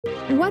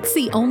What's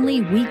the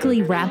only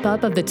weekly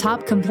wrap-up of the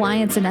top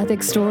compliance and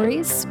ethics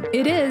stories?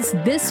 It is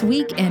This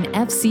Week in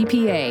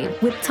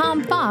FCPA with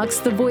Tom Fox,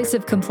 the voice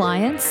of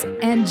compliance,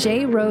 and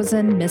Jay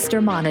Rosen,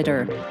 Mr.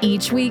 Monitor.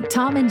 Each week,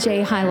 Tom and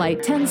Jay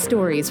highlight 10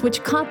 stories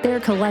which caught their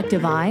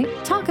collective eye,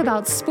 talk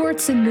about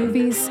sports and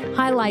movies,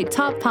 highlight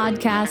top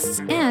podcasts,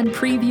 and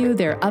preview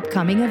their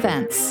upcoming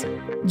events.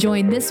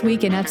 Join This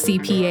Week in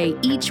FCPA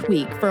each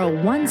week for a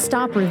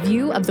one-stop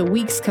review of the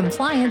week's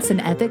compliance and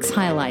ethics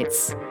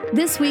highlights.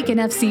 This Week in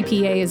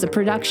FCPA is a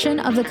production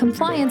of the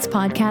Compliance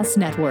Podcast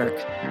Network.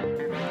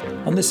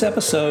 On this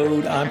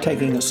episode, I'm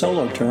taking a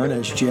solo turn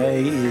as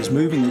Jay is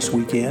moving this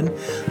weekend.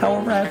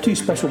 However, I have two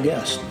special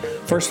guests.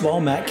 First of all,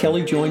 Matt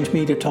Kelly joins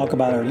me to talk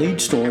about our lead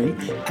story,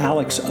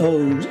 Alex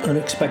O's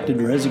unexpected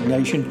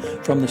resignation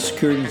from the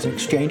Securities and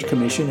Exchange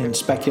Commission, and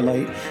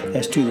speculate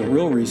as to the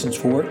real reasons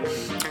for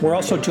it. We're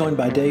also joined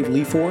by Dave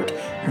Leefort,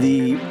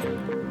 the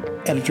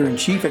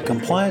Editor-in-Chief at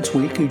Compliance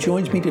Week, who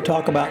joins me to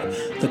talk about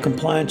the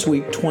Compliance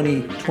Week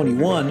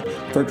 2021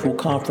 virtual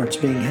conference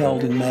being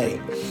held in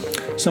May.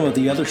 Some of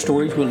the other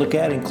stories we'll look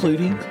at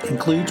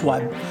includes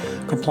why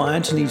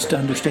compliance needs to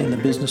understand the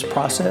business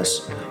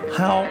process,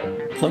 how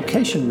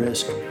location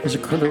risk is a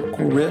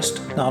critical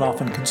risk not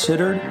often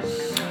considered,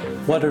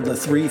 what are the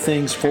three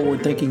things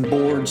forward-thinking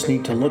boards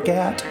need to look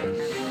at.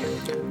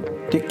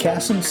 Dick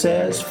Kasson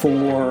says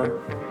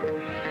for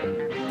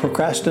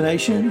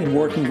procrastination and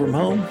working from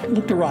home,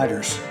 look to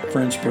writers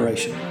for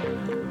inspiration.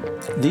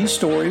 These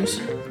stories,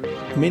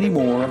 many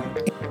more,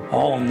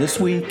 all on This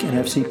Week in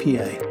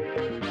FCPA.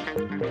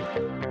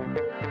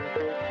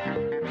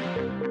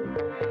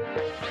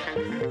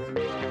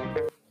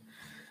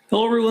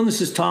 Hello, everyone.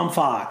 This is Tom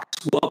Fox.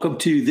 Welcome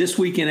to This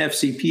Week in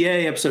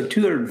FCPA, episode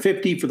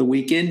 250 for the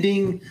week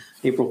ending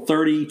April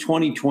 30,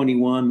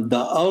 2021,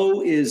 the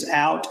O is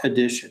Out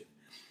edition.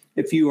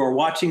 If you are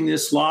watching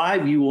this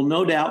live, you will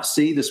no doubt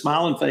see the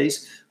smiling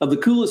face of the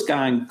coolest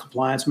guy in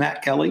compliance,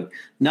 Matt Kelly,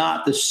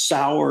 not the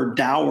sour,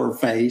 dour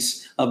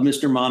face of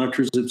Mr.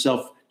 Monitors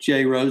himself,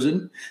 Jay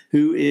Rosen,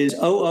 who is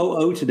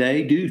OOO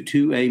today due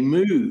to a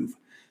move.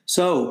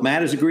 So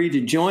Matt has agreed to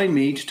join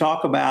me to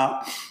talk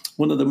about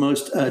one of the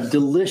most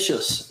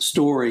delicious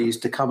stories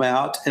to come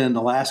out in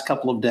the last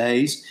couple of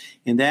days,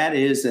 and that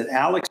is that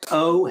Alex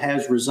O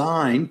has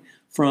resigned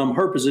from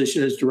her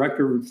position as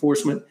Director of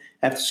Enforcement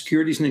at the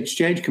Securities and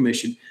Exchange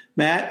Commission.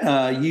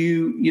 Matt,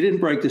 you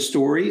didn't break the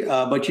story,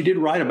 but you did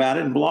write about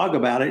it and blog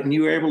about it, and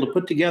you were able to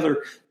put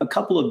together a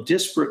couple of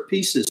disparate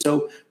pieces.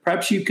 So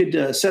perhaps you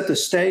could set the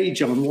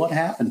stage on what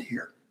happened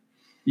here.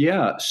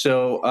 Yeah,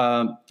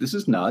 so this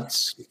is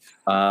nuts.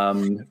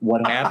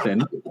 What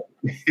happened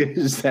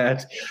is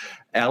that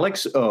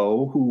Alex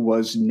O, who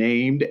was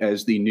named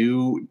as the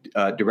new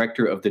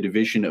director of the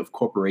Division of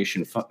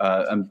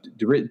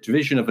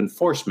Division of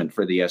Enforcement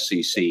for the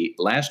SEC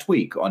last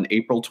week on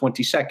April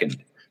 22nd,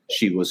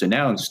 she was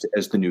announced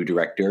as the new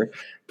director.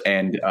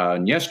 And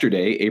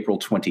yesterday, April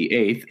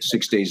 28th,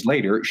 6 days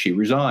later, she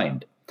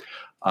resigned.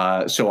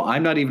 So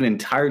I'm not even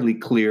entirely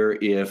clear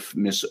if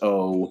Miss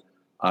O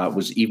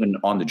was even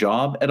on the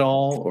job at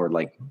all, or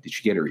like, did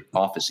she get her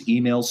office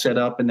email set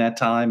up in that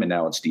time and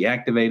now it's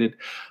deactivated?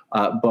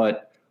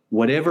 But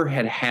whatever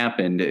had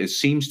happened, it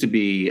seems to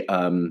be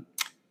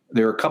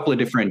there are a couple of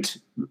different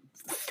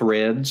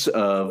threads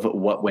of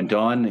what went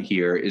on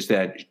here. Is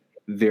that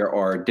there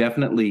are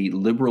definitely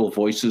liberal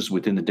voices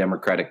within the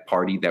Democratic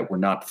Party that were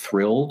not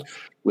thrilled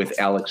with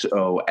Alex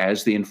O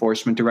as the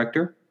enforcement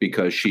director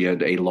because she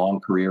had a long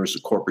career as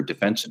a corporate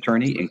defense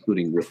attorney,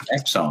 including with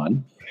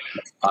Exxon.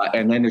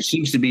 And then there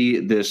seems to be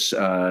this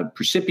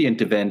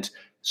precipient event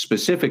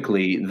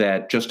specifically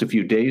that just a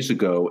few days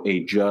ago,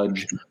 a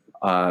judge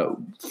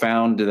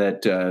found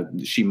that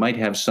she might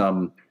have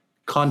some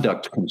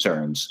conduct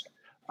concerns,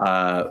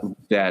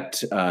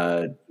 that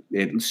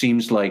it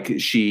seems like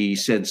she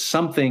said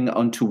something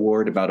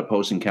untoward about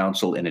opposing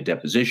counsel in a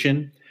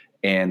deposition.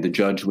 And the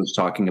judge was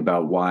talking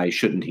about why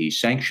shouldn't he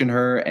sanction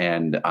her.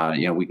 And,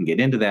 we can get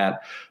into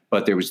that.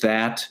 But there was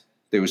that.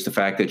 There was the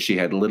fact that she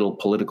had little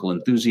political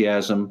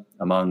enthusiasm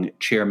among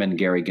Chairman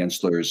Gary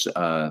Gensler's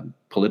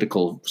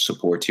political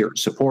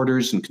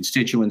supporters and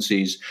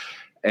constituencies.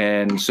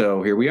 And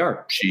so here we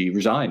are. She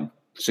resigned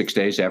 6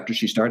 days after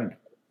she started.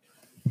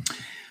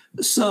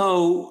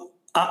 So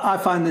I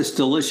find this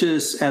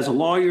delicious as a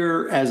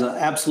lawyer, as an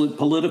absolute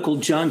political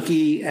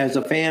junkie, as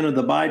a fan of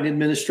the Biden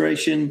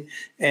administration,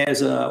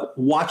 as a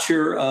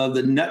watcher of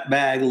the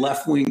nutbag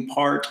left-wing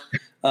part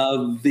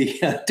of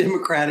the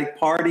Democratic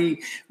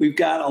Party. We've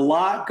got a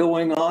lot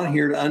going on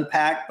here to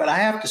unpack, but I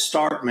have to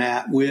start,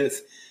 Matt,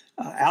 with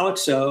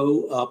Alex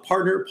O,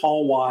 partner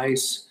Paul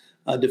Weiss,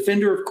 a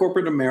defender of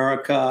corporate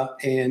America,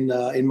 and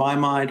in my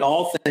mind,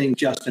 all things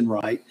just and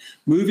right,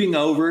 moving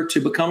over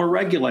to become a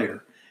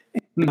regulator.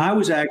 And I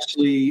was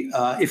actually,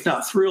 if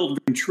not thrilled,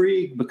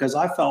 intrigued, because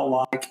I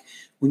felt like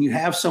when you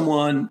have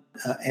someone,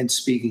 and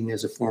speaking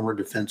as a former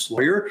defense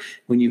lawyer,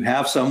 when you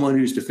have someone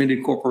who's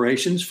defended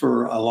corporations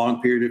for a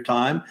long period of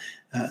time,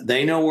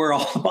 they know where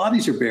all the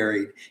bodies are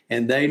buried,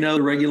 and they know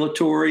the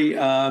regulatory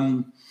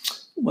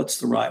what's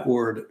the right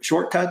word?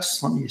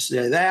 Shortcuts. Let me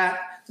say that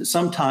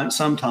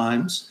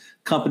sometimes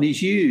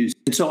companies use.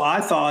 And so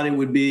I thought it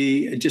would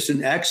be just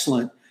an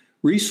excellent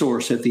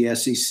resource at the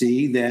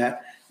SEC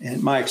that,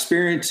 and my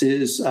experience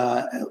is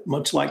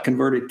much like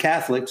converted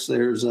Catholics,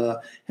 there's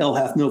hell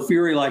hath no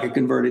fury like a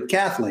converted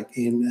Catholic,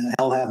 and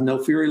hell hath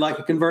no fury like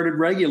a converted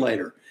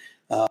regulator.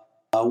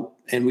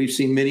 And we've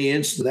seen many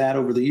instances of that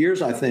over the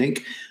years, I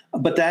think.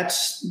 But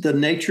that's the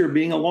nature of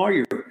being a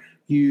lawyer.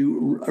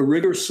 You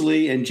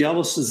rigorously and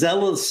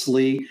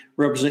zealously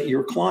represent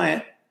your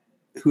client,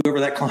 whoever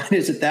that client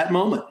is at that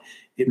moment.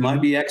 It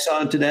might be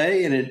Exxon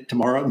today, and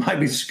tomorrow it might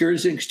be the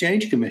Securities and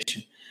Exchange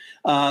Commission.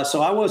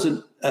 So I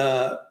wasn't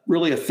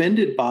really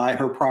offended by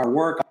her prior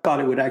work. I thought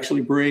it would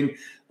actually bring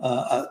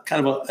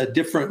a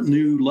different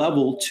new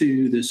level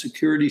to the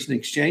Securities and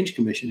Exchange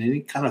Commission.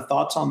 Any kind of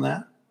thoughts on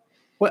that?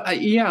 Well,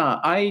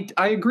 I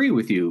agree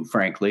with you,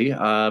 frankly.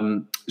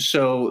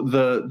 So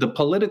the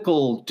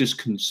political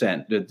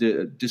discontent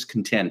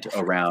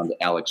around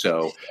Alex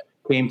O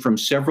came from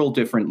several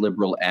different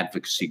liberal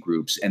advocacy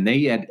groups, and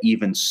they had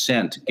even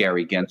sent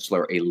Gary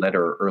Gensler a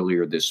letter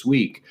earlier this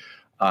week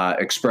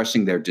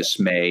expressing their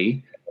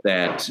dismay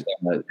that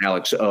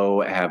Alex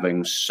O,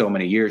 having so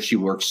many years, she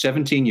worked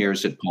 17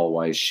 years at Paul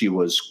Weiss. She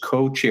was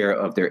co-chair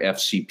of their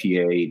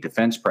FCPA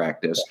defense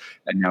practice,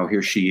 and now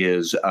here she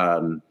is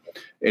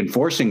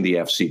enforcing the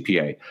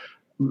FCPA.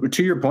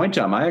 To your point,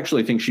 Tom, I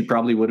actually think she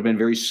probably would have been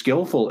very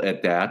skillful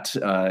at that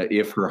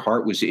if her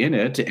heart was in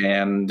it.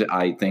 And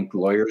I think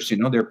lawyers,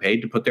 they're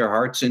paid to put their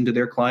hearts into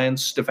their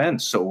client's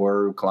defense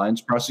or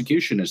client's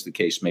prosecution, as the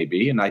case may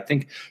be. And I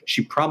think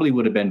she probably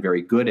would have been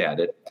very good at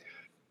it.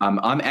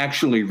 I'm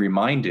actually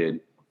reminded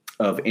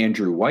of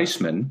Andrew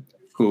Weissman,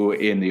 who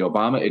in the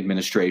Obama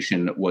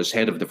administration was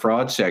head of the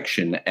fraud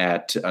section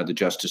at the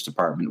Justice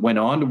Department, went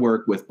on to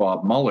work with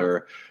Bob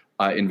Mueller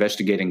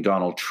investigating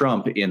Donald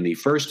Trump in the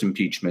first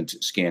impeachment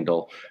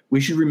scandal.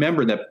 We should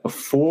remember that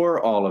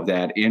before all of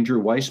that, Andrew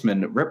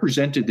Weissman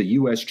represented the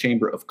U.S.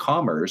 Chamber of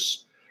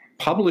Commerce,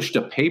 published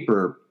a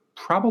paper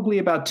probably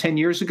about 10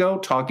 years ago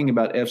talking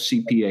about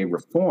FCPA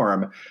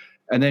reform.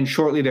 And then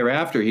shortly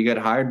thereafter, he got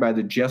hired by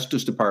the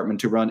Justice Department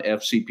to run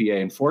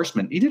FCPA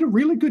enforcement. He did a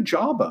really good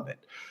job of it.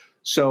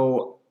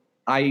 So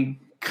I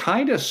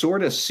kind of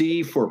sort of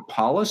see for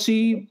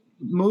policy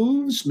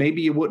moves, maybe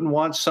you wouldn't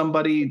want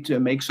somebody to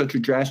make such a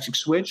drastic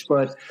switch,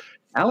 but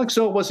Alex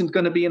O wasn't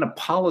going to be in a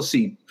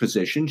policy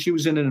position. She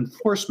was in an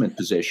enforcement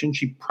position.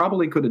 She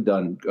probably could have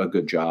done a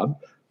good job.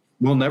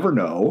 We'll never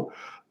know.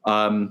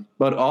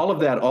 But all of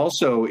that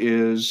also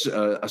is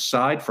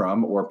aside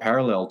from or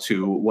parallel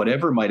to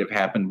whatever might have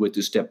happened with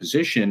this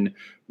deposition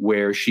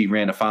where she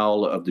ran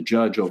afoul of the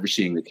judge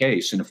overseeing the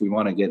case. And if we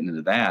want to get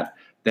into that,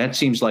 that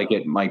seems like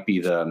it might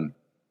be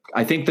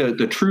I think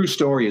the true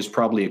story is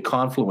probably a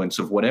confluence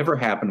of whatever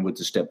happened with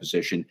this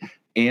deposition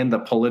and the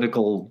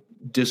political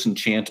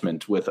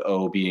disenchantment with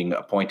O being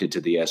appointed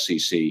to the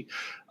SEC.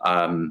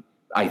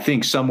 I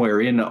think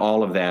somewhere in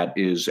all of that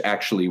is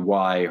actually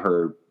why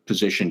her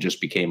position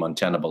just became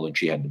untenable and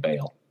she had to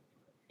bail.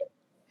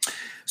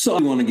 So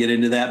I want to get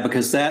into that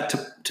because that,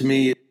 to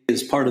me,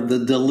 is part of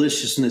the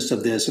deliciousness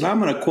of this. And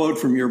I'm going to quote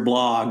from your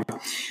blog,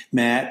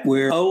 Matt,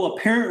 where O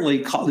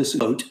apparently called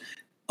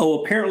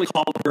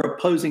her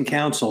opposing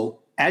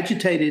counsel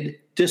agitated,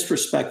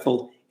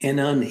 disrespectful, and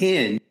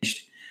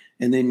unhinged.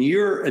 And then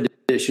your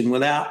addition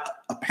without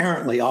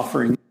apparently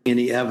offering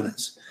any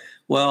evidence.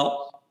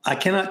 Well, I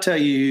cannot tell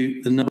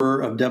you the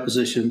number of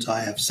depositions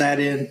I have sat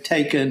in,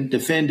 taken,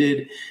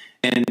 defended.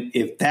 And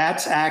if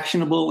that's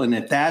actionable and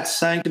if that's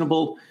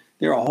sanctionable,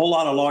 there are a whole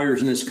lot of lawyers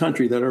in this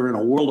country that are in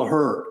a world of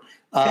hurt.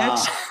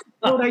 That's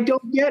what I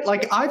don't get.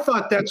 Like, I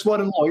thought that's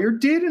what a lawyer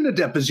did in a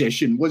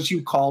deposition was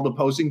you called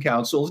opposing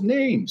counsel's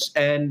names.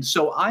 And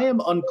so I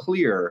am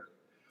unclear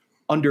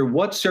under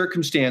what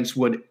circumstance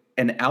would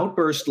an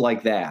outburst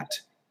like that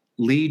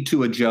lead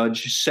to a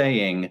judge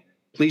saying,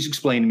 please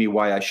explain to me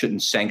why I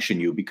shouldn't sanction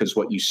you because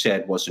what you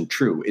said wasn't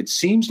true. It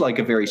seems like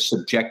a very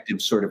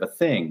subjective sort of a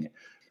thing.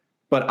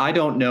 But I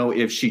don't know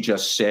if she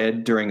just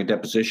said during a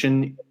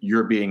deposition,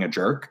 you're being a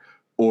jerk,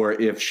 or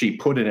if she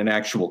put in an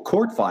actual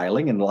court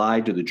filing and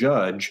lied to the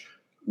judge,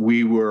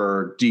 we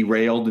were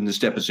derailed in this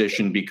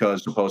deposition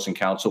because opposing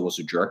counsel was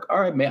a jerk.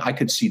 All right, man, I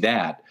could see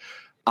that.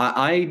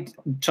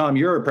 Tom,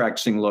 you're a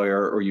practicing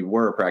lawyer, or you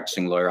were a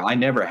practicing lawyer. I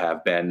never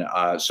have been.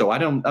 So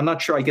I'm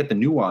not sure I get the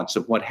nuance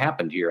of what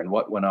happened here and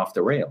what went off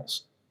the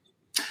rails.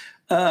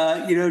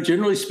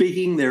 Generally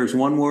speaking, there's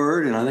one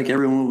word, and I think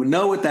everyone would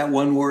know what that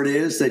one word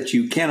is that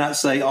you cannot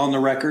say on the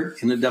record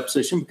in a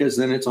deposition because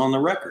then it's on the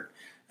record.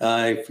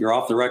 If you're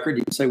off the record,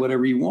 you can say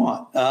whatever you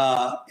want.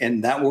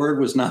 And that word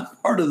was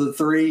not part of the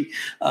three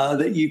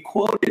that you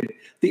quoted.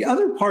 The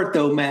other part,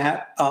 though,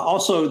 Matt,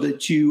 also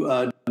that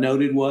you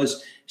noted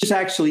was just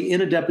actually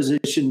in a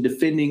deposition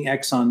defending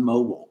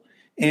ExxonMobil.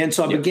 And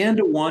so I began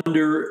to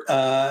wonder,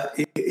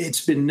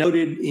 it's been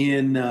noted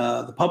in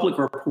the public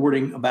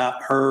reporting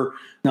about her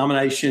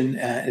nomination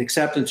and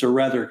acceptance, or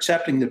rather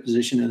accepting the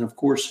position, and of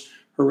course,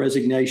 her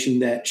resignation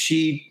that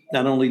she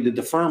not only did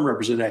the firm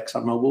represent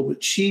ExxonMobil,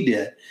 but she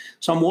did.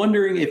 So I'm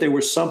wondering if there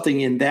was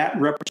something in that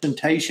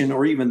representation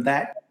or even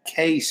that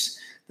case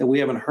that we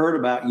haven't heard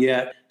about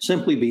yet,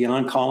 simply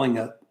beyond calling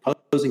a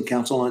opposing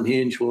counsel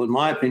unhinged. Well, in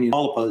my opinion,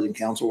 all opposing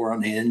counsel were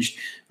unhinged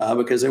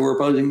because they were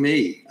opposing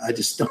me. I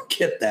just don't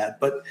get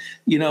that. But,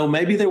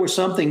 maybe there was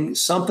something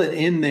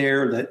in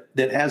there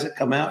that hasn't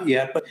come out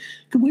yet. But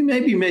could we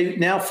maybe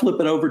now flip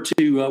it over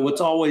to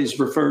what's always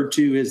referred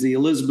to as the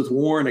Elizabeth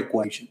Warren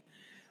equation?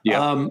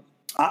 Yeah.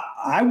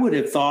 I would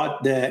have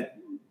thought that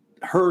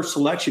her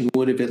selection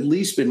would have at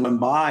least been run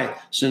by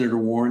Senator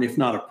Warren, if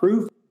not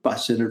approved by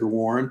Senator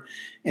Warren.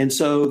 And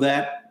so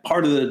that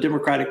part of the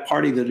Democratic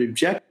Party that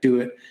objected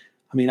to it,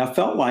 I mean, I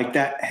felt like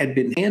that had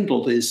been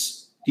handled. Do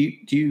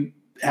you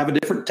have a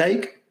different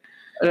take?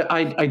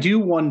 I do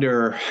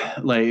wonder,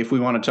 if we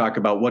want to talk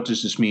about what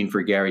does this mean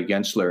for Gary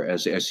Gensler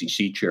as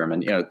SEC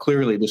chairman.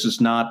 Clearly, this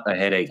is not a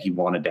headache he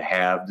wanted to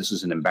have. This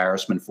is an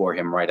embarrassment for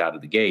him right out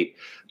of the gate.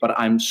 But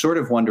I'm sort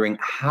of wondering,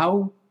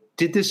 how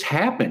did this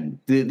happen?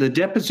 The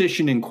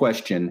deposition in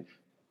question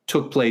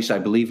took place, I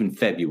believe, in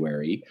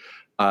February.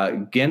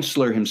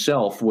 Gensler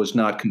himself was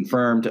not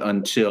confirmed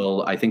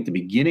until, I think, the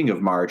beginning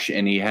of March,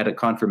 and he had a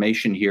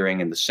confirmation hearing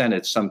in the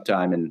Senate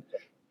sometime in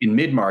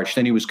mid-March.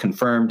 Then he was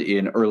confirmed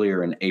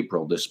earlier in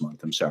April this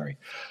month. I'm sorry.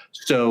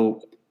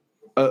 So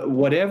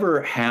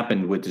whatever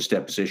happened with this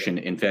deposition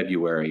in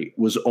February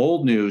was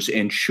old news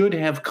and should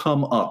have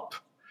come up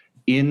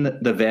in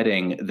the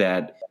vetting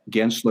that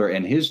Gensler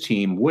and his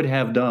team would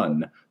have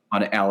done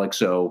on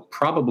Alex O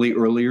probably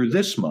earlier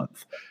this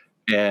month.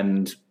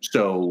 And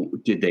so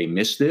did they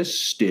miss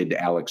this? Did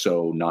Alex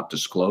O not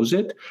disclose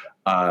it?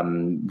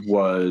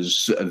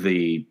 Was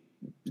the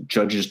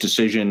judge's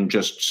decision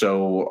just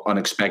so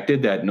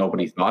unexpected that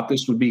nobody thought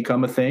this would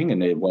become a thing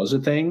and it was a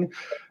thing?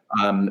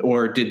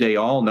 Or did they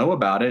all know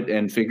about it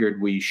and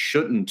figured we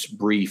shouldn't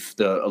brief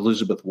the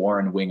Elizabeth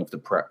Warren wing of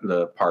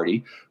the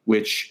party,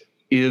 which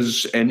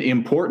is an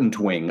important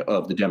wing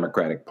of the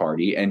Democratic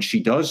Party, and she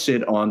does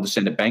sit on the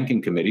Senate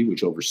Banking Committee,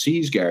 which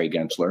oversees Gary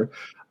Gensler.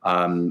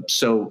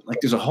 So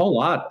there's a whole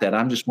lot that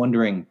I'm just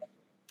wondering,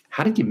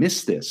 how did you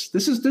miss this?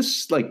 This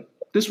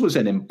was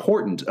an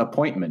important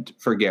appointment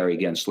for Gary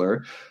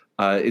Gensler.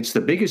 It's the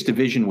biggest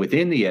division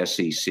within the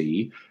SEC.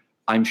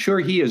 I'm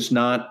sure he is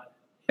not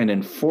an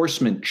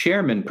enforcement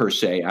chairman per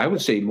se. I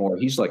would say more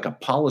he's like a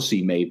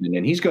policy maven,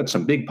 and he's got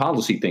some big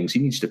policy things he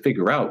needs to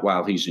figure out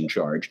while he's in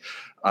charge.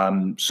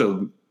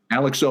 So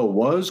Alex O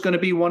was going to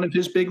be one of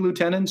his big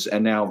lieutenants,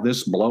 and now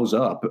this blows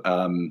up.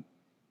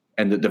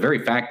 And the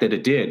very fact that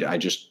it did,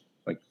 there's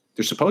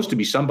supposed to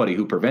be somebody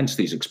who prevents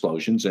these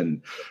explosions,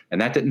 and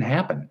that didn't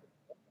happen.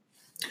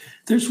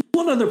 There's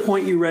one other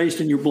point you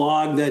raised in your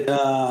blog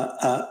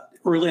that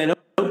really I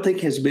don't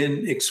think has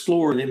been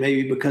explored, and it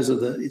may be because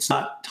it's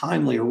not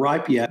timely or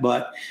ripe yet,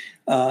 but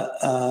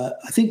I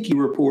think you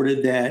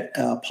reported that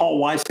Paul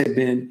Weiss had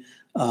been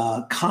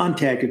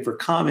contacted for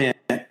comment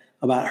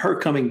about her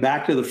coming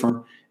back to the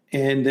firm,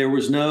 and there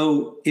was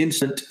no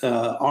instant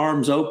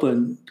arms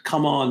open,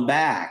 come on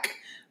back.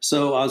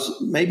 So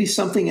maybe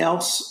something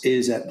else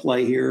is at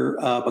play here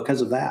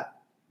because of that.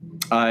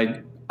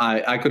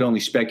 I could only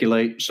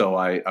speculate, so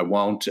I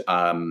won't.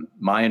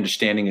 My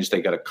understanding is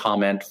they got a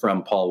comment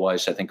from Paul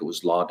Weiss. I think it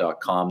was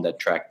law.com that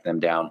tracked them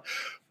down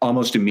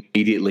almost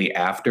immediately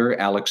after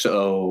Alex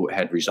O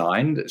had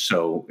resigned.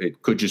 So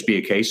it could just be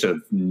a case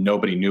of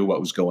nobody knew what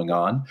was going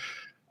on.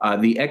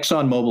 The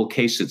ExxonMobil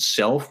case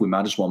itself, we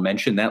might as well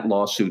mention that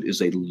lawsuit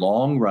is a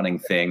long-running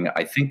thing.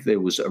 I think it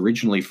was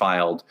originally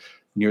filed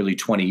nearly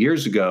 20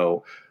 years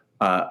ago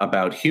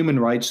about human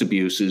rights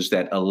abuses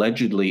that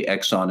allegedly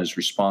Exxon is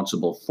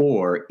responsible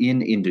for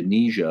in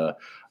Indonesia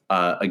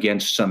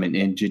against some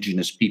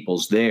indigenous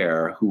peoples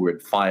there who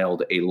had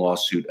filed a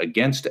lawsuit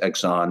against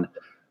Exxon,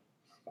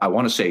 I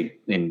want to say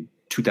in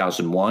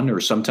 2001 or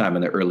sometime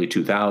in the early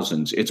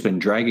 2000s. It's been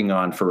dragging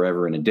on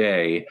forever and a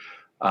day.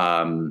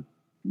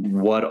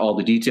 What all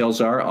the details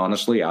are,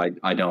 honestly,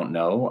 I don't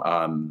know.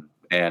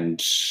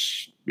 And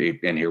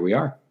here we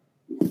are.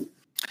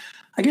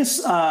 I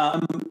guess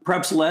I'm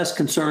perhaps less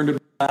concerned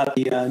about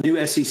the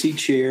new SEC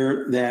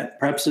chair, that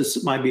perhaps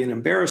this might be an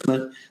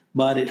embarrassment,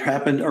 but it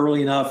happened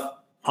early enough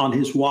on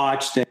his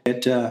watch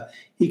that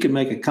he could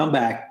make a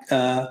comeback.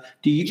 Sure.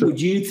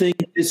 Would you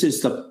think this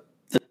is the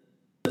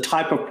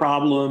type of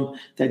problem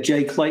that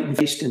Jay Clayton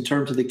faced in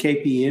terms of the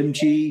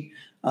KPMG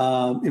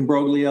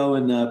imbroglio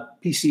and the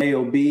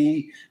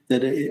PCAOB,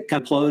 that it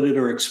kind of imploded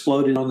or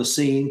exploded on the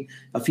scene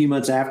a few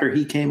months after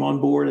he came on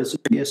board as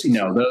the SEC?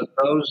 No,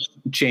 those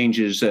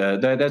changes,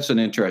 that's an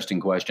interesting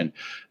question.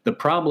 The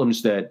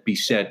problems that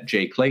beset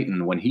Jay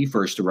Clayton when he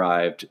first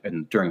arrived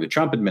and during the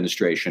Trump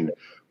administration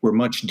were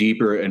much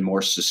deeper and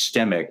more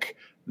systemic,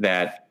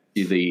 that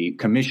the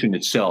commission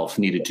itself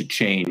needed to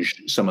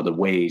change some of the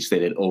ways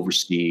that it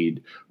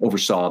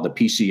oversaw the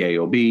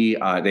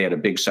PCAOB. They had a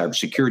big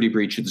cybersecurity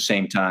breach at the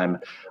same time.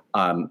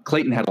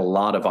 Clayton had a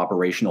lot of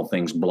operational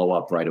things blow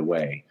up right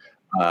away.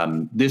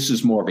 This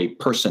is more of a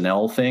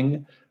personnel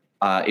thing.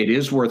 It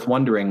is worth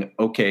wondering,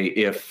 okay,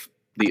 if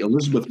the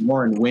Elizabeth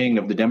Warren wing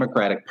of the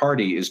Democratic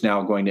Party is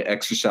now going to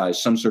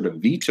exercise some sort of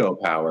veto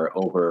power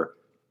over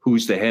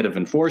who's the head of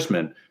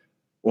enforcement,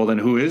 well, then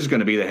who is going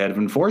to be the head of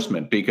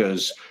enforcement?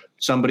 Because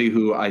somebody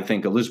who I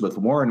think Elizabeth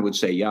Warren would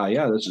say,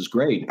 yeah, this is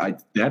great.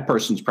 That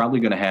person's probably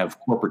going to have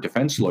corporate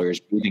defense lawyers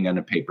breathing on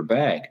a paper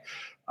bag.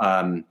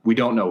 We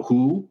don't know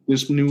who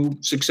this new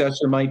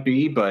successor might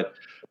be, but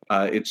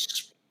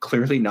it's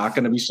clearly not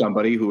going to be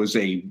somebody who was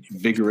a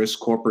vigorous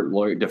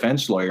corporate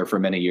defense lawyer for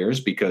many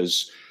years,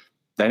 because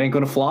that ain't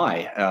going to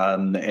fly.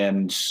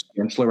 And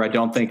Gensler, I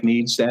don't think,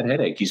 needs that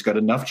headache. He's got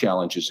enough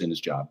challenges in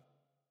his job.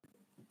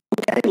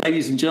 Okay,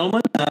 ladies and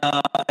gentlemen,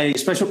 a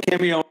special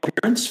cameo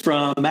appearance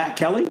from Matt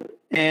Kelly,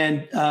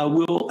 and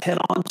we'll head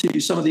on to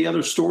some of the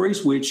other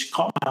stories which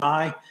caught my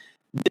eye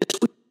this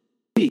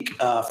week.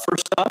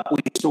 First up, we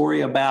have a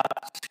story about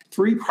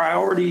 3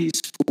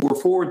 priorities for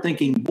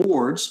forward-thinking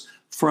boards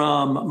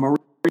from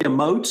Maria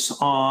Moats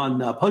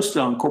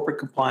posted on Corporate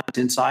Compliance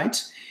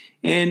Insights,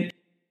 and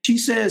she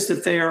says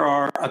that there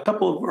are a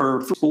couple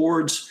of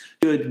boards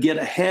should get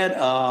ahead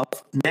of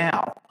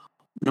now.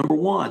 Number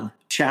 1,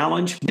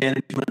 challenge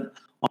management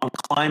on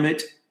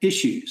climate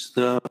issues.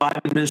 The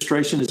Biden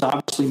administration has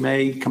obviously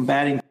made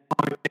combating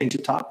climate change a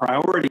top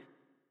priority,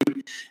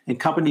 and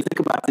companies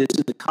think about this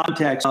in the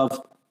context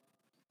of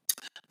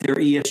their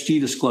ESG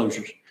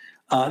disclosures.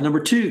 Number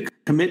 2,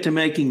 commit to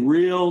making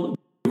real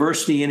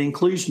diversity and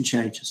inclusion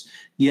changes.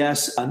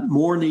 Yes,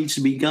 more needs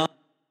to be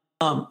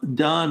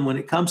done when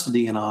it comes to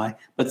D&I,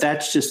 but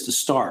that's just the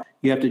start.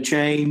 You have to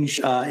change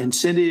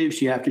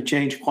incentives, you have to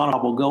change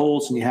quantifiable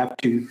goals, and you have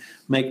to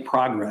make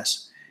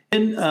progress.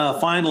 And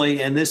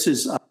finally, and this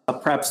is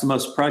perhaps the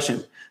most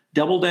prescient,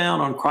 double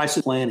down on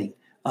crisis planning.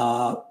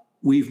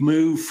 We've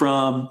moved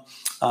from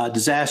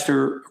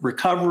disaster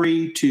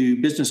recovery to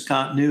business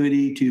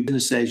continuity to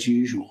business as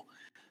usual.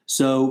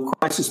 So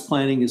crisis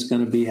planning is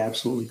going to be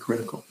absolutely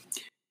critical.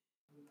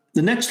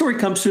 The next story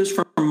comes to us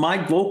from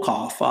Mike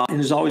Volkov, in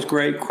his always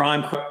great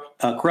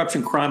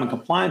corruption, crime, and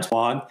compliance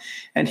blog.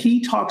 And he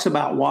talks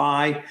about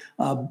why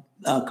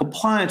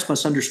compliance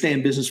must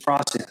understand business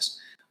process.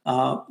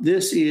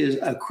 This is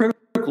a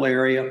critical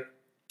area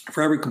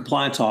for every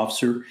compliance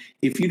officer.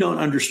 If you don't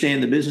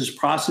understand the business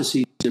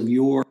processes of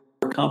your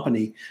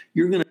company,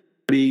 you're going to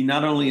be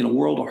not only in a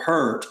world of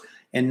hurt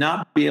and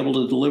not be able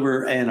to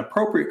deliver an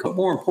appropriate, but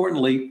more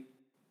importantly,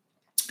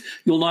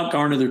 you'll not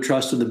garner the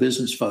trust of the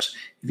business folks.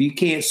 If you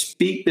can't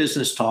speak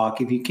business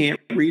talk, if you can't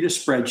read a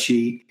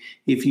spreadsheet,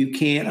 if you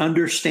can't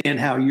understand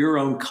how your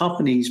own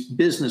company's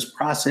business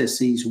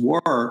processes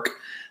work,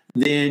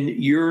 then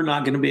you're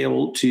not going to be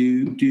able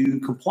to do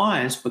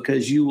compliance,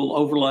 because you will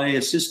overlay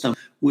a system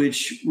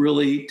which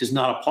really does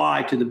not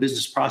apply to the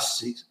business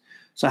processes.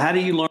 So how do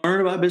you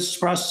learn about business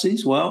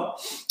processes? Well,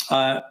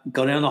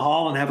 go down the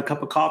hall and have a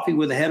cup of coffee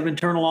with the head of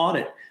internal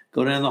audit.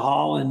 Go down the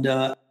hall and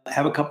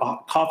have a cup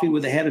of coffee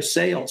with the head of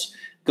sales.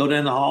 Go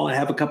down the hall and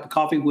have a cup of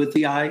coffee with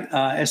the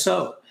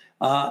ISO.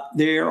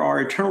 There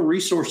are internal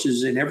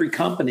resources in every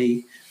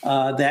company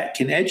that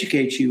can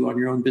educate you on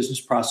your own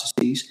business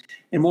processes.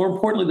 And more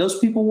importantly, those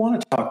people want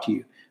to talk to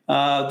you.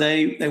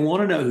 They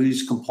want to know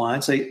who's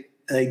compliance. They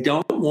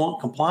don't want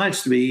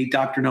compliance to be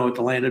Dr. No at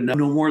the land of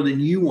no more than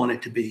you want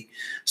it to be.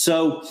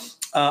 So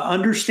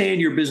understand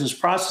your business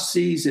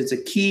processes. It's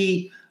a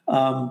key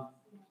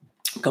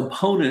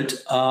component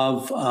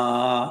of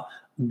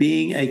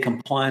being a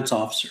compliance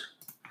officer.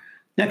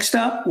 Next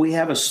up, we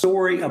have a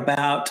story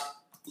about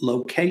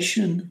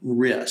location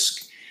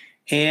risk.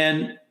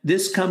 And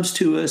this comes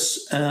to us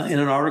in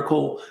an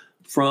article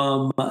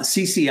from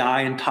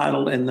CCI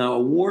entitled, "And the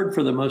award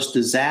for the most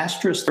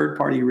disastrous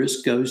third-party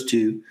risk goes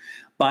to,"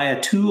 by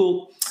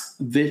Atul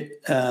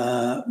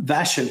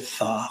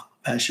Vashistha.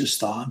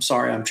 I'm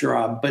sorry, I'm sure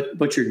I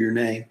butchered your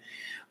name.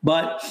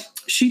 But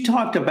she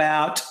talked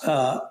about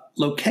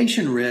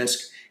location risk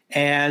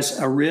as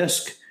a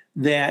risk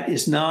that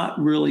is not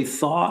really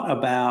thought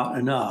about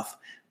enough.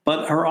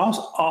 But her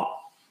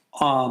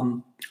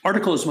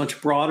article is much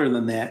broader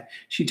than that.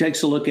 She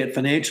takes a look at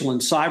financial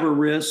and cyber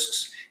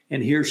risks,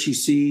 and here she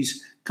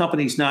sees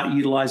companies not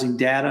utilizing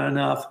data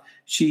enough.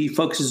 She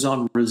focuses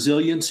on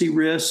resiliency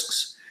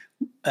risks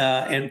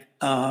and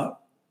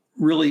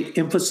really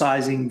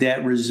emphasizing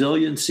that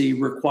resiliency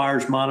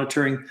requires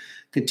monitoring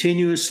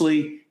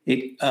continuously.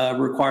 It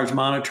requires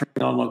monitoring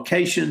on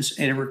locations,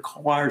 and it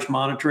requires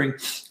monitoring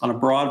on a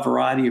broad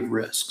variety of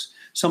risks.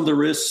 Some of the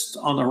risks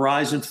on the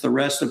horizon for the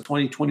rest of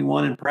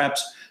 2021 and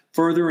perhaps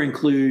further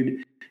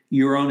include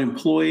your own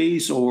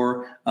employees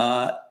or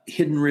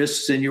hidden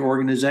risks in your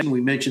organization.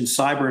 We mentioned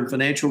cyber and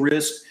financial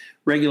risks,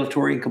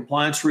 regulatory and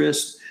compliance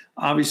risks.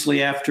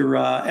 Obviously, after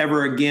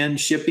ever again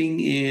shipping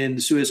in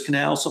the Suez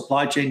Canal,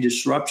 supply chain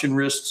disruption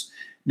risks.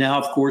 Now,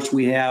 of course,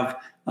 we have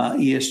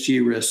ESG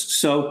risks.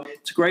 So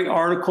it's a great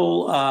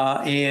article.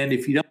 And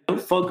if you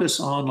don't focus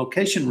on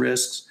location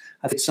risks,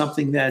 I think it's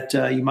something that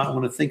you might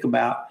want to think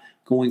about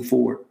going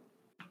forward.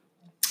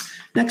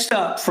 Next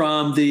up,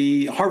 from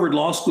the Harvard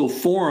Law School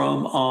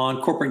Forum on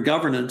Corporate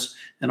Governance,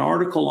 an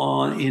article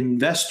on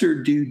investor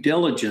due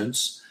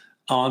diligence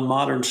on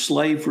modern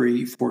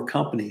slavery for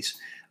companies.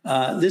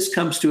 This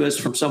comes to us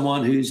from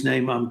someone whose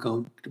name I'm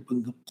going to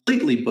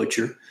completely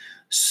butcher,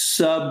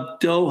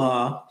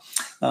 Subdoha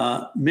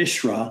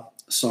Mishra.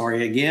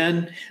 Sorry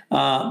again.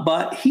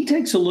 But he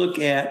takes a look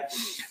at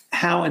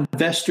how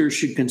investors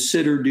should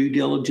consider due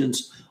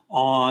diligence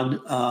on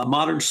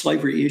modern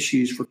slavery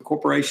issues for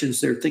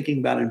corporations they're thinking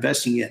about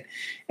investing in.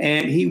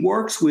 And he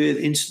works with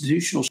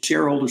Institutional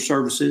Shareholder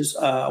Services,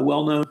 a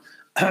well-known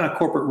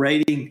corporate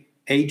rating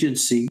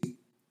agency.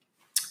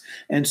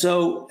 And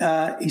so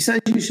he says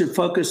you should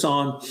focus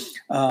on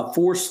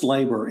forced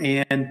labor.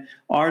 And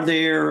are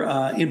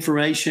there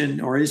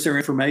information, or is there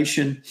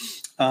information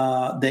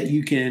that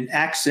you can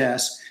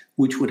access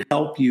which would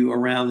help you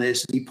around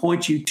this? He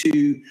points you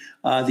to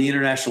the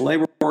International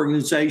Labor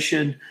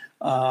Organization,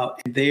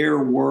 their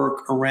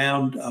work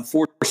around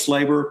forced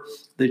labor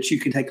that you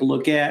can take a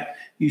look at.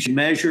 You should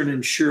measure and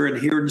ensure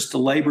adherence to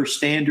labor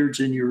standards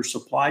in your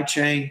supply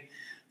chain.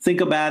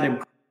 Think about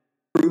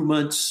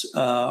improvements,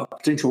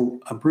 potential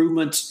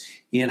improvements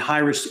in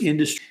high-risk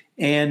industry.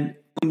 And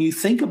when you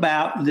think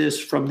about this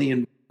from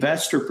the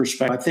investor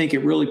perspective, I think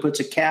it really puts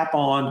a cap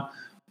on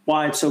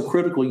why it's so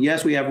critical.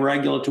 Yes, we have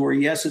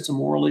regulatory. Yes, it's a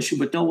moral issue,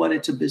 but know what?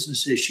 It's a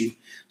business issue.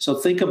 So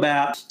think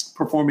about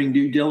performing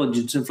due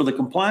diligence. And for the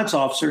compliance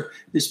officer,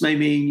 this may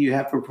mean you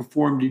have to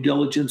perform due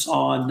diligence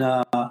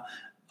on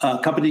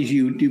companies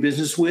you do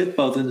business with,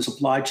 both in the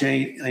supply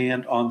chain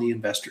and on the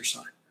investor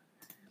side.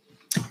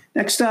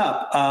 Next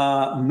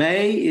up,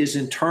 May is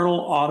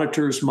Internal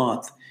Auditors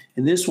Month.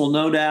 And this will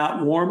no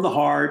doubt warm the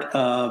heart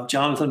of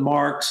Jonathan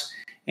Marks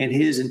and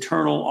his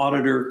internal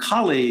auditor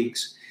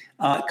colleagues.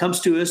 It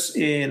comes to us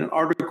in an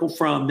article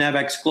from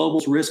Navex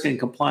Global's Risk and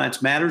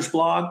Compliance Matters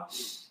blog.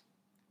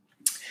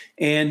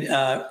 And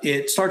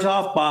it starts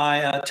off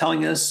by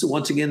telling us,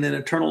 once again, that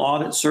internal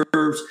audit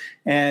serves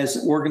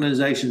as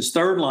organization's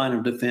third line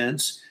of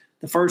defense.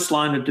 The first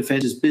line of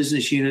defense is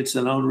business units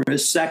that own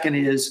risk. Second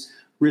is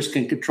risk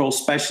and control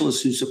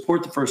specialists who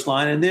support the first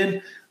line. And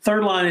then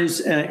third line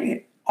is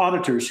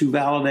auditors who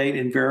validate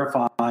and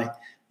verify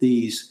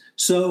these.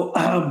 So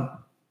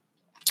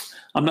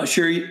I'm not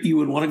sure you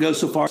would want to go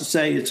so far as to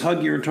say it's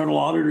Hug Your Internal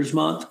Auditors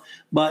Month,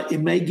 but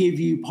it may give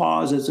you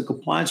pause as a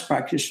compliance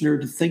practitioner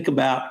to think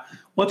about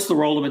what's the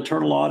role of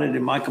internal audit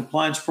in my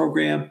compliance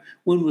program?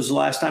 When was the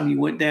last time you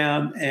went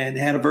down and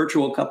had a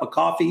virtual cup of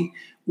coffee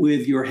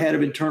with your head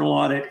of internal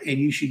audit? And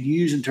you should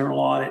use internal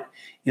audit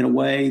in a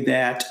way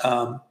that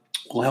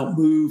will help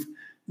move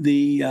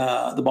the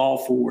ball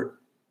forward.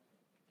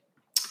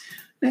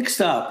 Next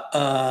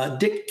up,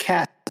 Dick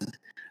Casson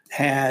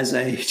has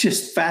a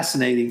just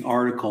fascinating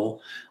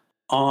article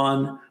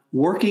on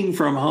working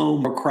from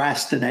home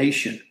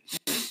procrastination.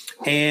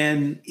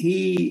 And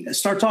he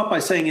starts off by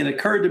saying, it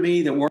occurred to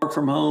me that work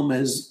from home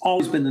has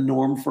always been the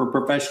norm for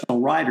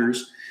professional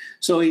writers.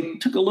 So he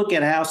took a look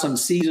at how some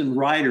seasoned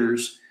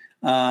writers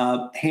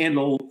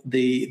handle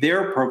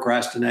their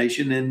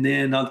procrastination, and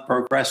then other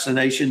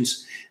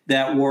procrastinations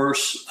that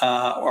worse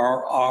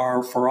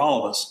are for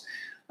all of us.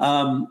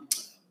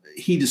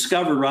 He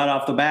discovered right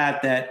off the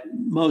bat that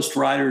most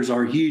writers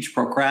are huge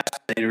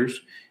procrastinators.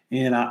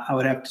 And I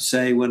would have to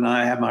say, when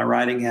I have my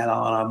writing hat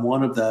on, I'm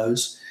one of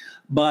those.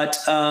 But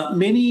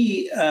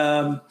many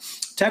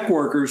tech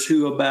workers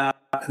who've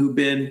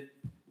been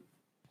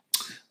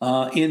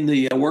in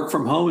the work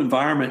from home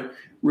environment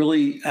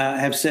really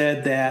have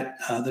said that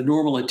the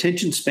normal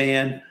attention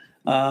span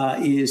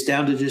is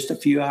down to just a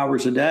few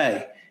hours a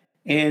day.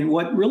 And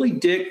what really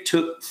Dick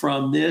took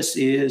from this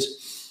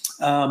is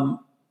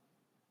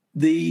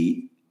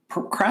the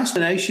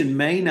procrastination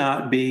may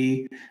not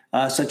be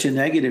such a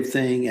negative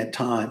thing at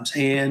times.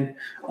 And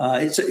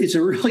it's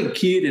a really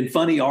cute and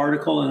funny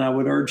article, and I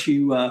would urge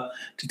you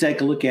to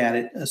take a look at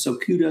it. So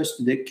kudos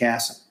to Dick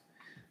Casson.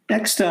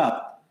 Next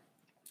up,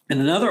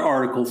 in another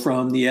article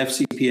from the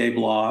FCPA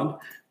blog,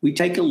 we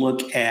take a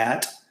look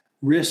at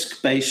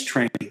risk-based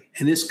training.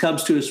 And this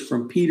comes to us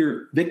from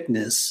Peter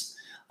Viknes.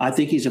 I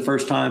think he's a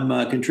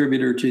first-time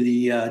contributor to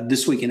the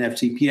This Week in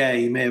FCPA.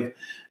 He may have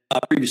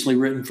previously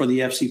written for the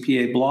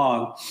FCPA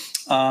blog.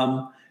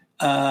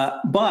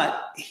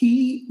 But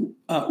he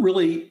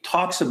really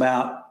talks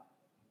about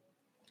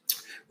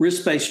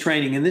risk-based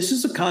training. And this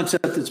is a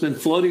concept that's been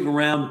floating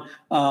around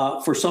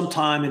for some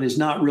time and is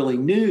not really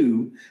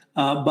new.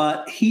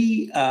 But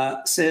he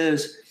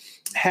says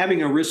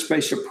having a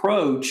risk-based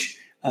approach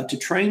to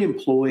train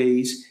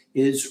employees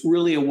is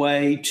really a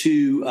way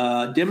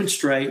to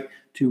demonstrate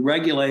to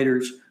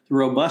regulators the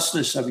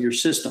robustness of your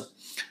system.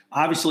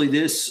 Obviously,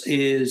 this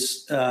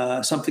is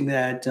something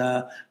that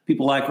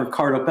people like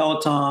Ricardo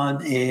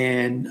Peloton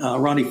and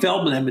Ronnie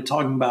Feldman have been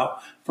talking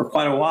about for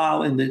quite a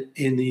while in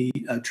the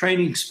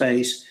training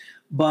space.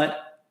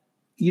 But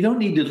you don't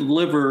need to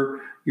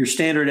deliver your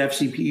standard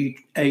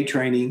FCPA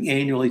training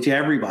annually to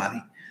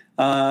everybody.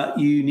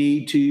 You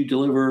need to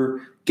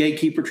deliver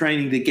gatekeeper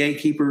training to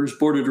gatekeepers,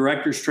 board of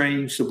directors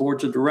training to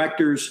boards of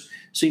directors,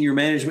 senior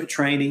management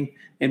training,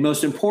 and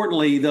most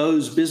importantly,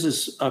 those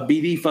business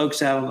BD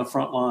folks out on the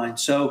front line.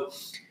 So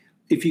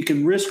if you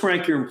can risk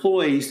rank your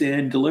employees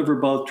and deliver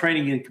both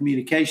training and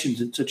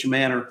communications in such a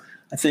manner,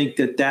 I think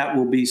that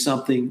will be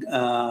something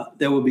that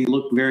will be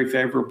looked very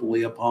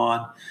favorably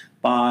upon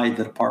by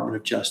the Department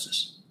of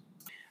Justice.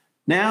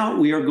 Now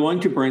we are going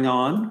to bring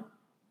on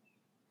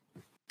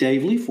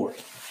Dave Leaford.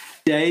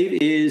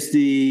 Dave is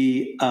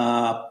the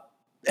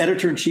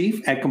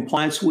editor-in-chief at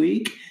Compliance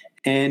Week,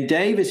 and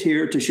Dave is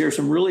here to share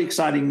some really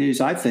exciting news,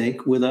 I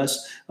think, with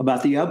us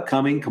about the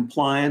upcoming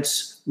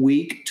Compliance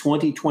Week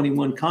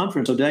 2021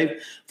 conference. So,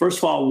 Dave, first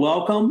of all,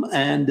 welcome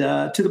and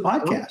to the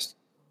podcast.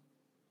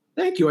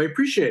 Thank you. I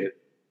appreciate it.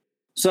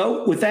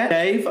 So, with that,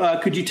 Dave,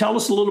 could you tell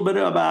us a little bit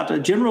about a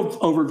general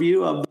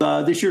overview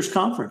of this year's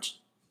conference?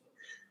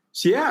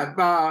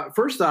 So,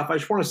 first off, I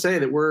just want to say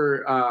that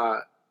we're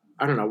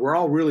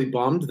all really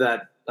bummed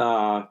that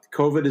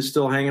COVID is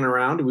still hanging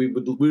around. We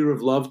would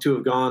have loved to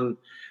have gone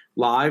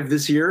live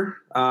this year.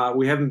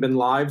 We haven't been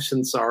live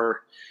since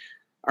our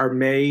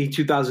May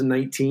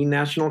 2019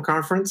 national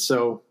conference.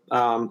 So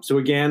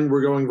again,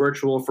 we're going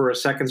virtual for a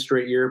second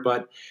straight year,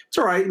 but it's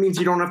all right. It means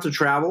you don't have to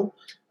travel.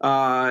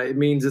 It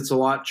means it's a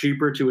lot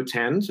cheaper to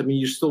attend. I mean,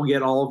 you still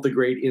get all of the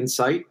great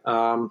insight,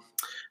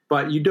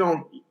 but you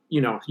don't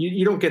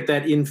get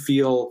that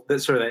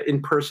that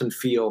in-person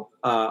feel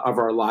of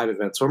our live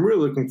event. So I'm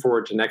really looking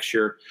forward to next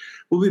year.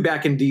 We'll be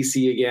back in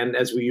DC again,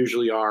 as we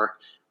usually are,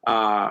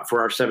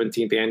 for our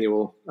 17th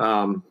annual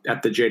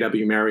at the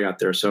JW Marriott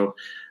there. So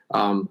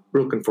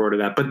we're looking forward to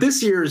that. But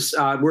this year's,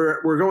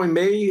 we're going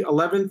May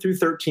 11th through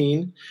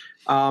 13.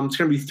 It's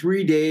going to be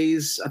 3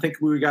 days. I think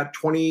we got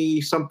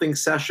 20-something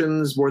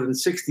sessions, more than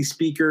 60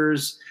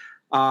 speakers.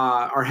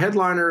 Our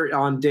headliner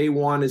on day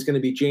one is going to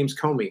be James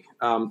Comey,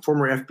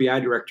 former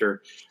FBI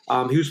director.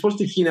 He was supposed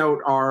to keynote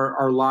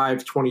our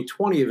live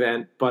 2020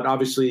 event, but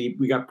obviously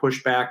we got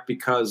pushed back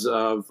because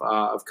of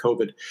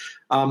COVID.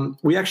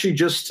 We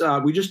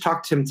just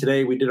talked to him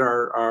today. We did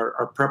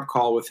our prep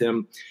call with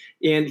him,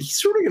 and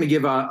he's sort of going to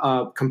give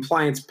a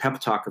compliance pep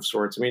talk of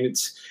sorts. I mean,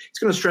 it's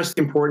going to stress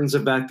the importance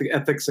of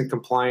ethics and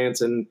compliance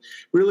and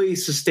really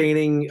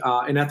sustaining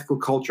an ethical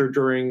culture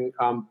during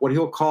what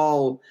he'll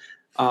call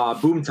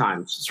boom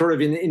times, sort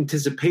of in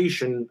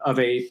anticipation of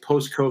a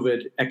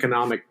post-COVID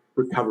economic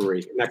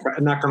recovery,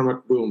 an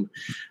economic boom.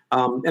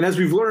 And as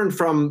we've learned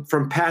from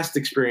past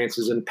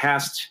experiences and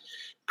past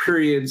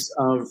periods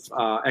of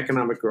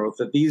economic growth,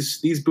 that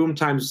these boom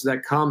times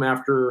that come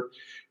after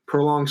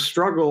prolonged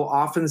struggle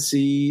often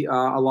see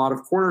a lot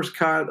of corners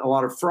cut, a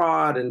lot of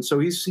fraud. And so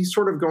he's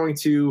sort of going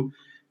to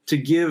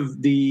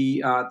give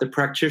the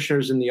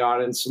practitioners in the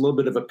audience a little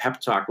bit of a pep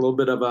talk, a little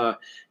bit of a,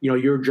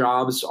 your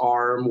jobs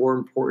are more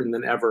important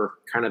than ever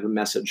kind of a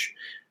message.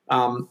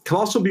 He'll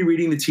also be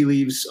reading the tea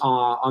leaves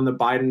on the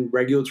Biden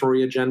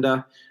regulatory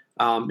agenda,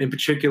 in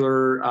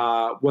particular,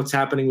 what's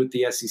happening with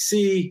the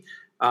SEC,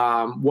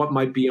 what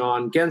might be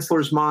on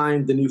Gensler's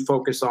mind, the new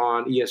focus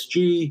on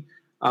ESG.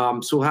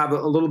 So we'll have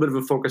a little bit of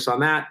a focus on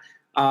that.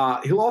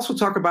 He'll also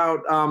talk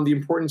about the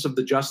importance of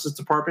the Justice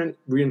Department,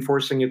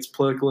 reinforcing its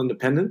political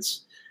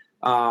independence.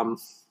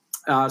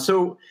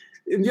 So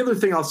the other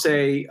thing I'll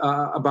say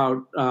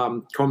about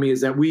Comey is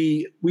that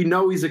we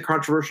know he's a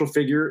controversial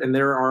figure, and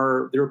there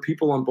are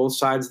people on both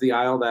sides of the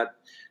aisle that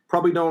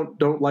probably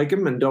don't like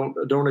him and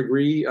don't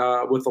agree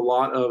with a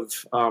lot of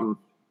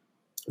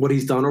what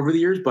he's done over the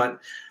years. But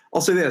I'll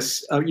say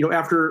this,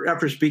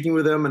 after speaking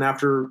with him and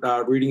after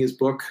reading his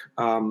book,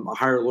 A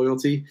Higher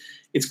Loyalty,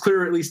 it's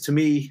clear, at least to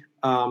me,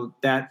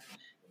 that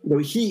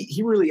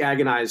he really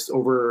agonized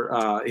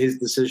over his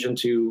decision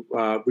to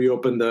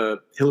reopen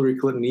the Hillary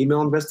Clinton email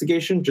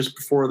investigation just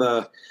before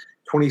the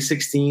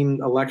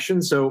 2016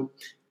 election. So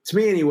to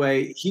me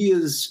anyway, he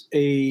is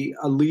a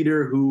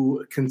leader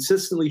who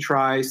consistently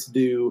tries to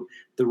do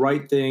the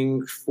right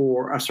thing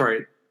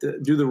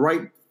do the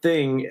right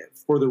thing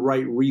for the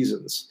right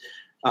reasons.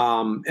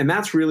 And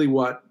that's really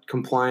what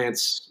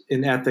compliance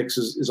in ethics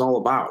is all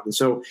about. And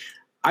so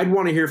I'd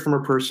want to hear from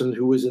a person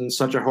who is in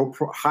such a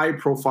high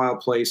profile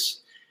place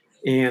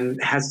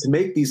and has to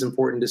make these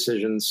important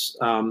decisions,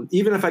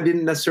 even if I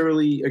didn't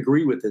necessarily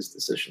agree with his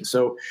decision.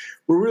 So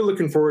we're really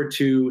looking forward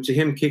to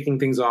him kicking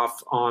things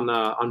off on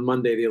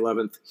Monday, the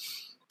 11th.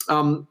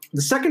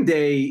 The second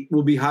day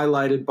will be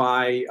highlighted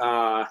by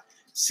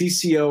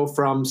CCO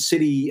from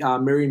Citi,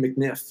 Mary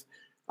McNiff.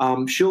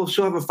 She'll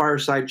have a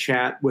fireside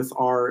chat with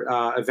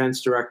our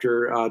events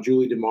director,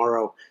 Julie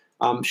DeMauro.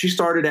 She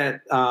started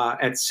at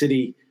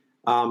Citi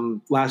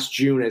last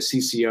June as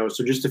CCO,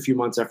 so just a few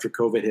months after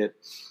COVID hit.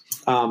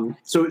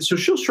 So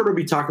she'll sort of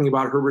be talking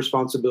about her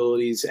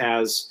responsibilities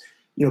as,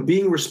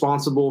 being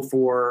responsible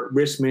for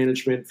risk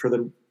management for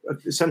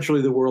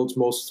essentially the world's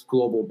most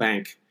global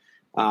bank.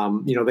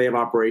 They have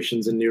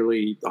operations in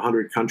nearly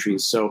 100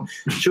 countries. So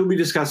she'll be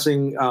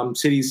discussing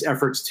Citi's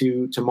efforts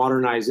to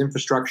modernize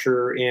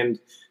infrastructure and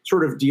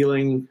sort of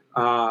dealing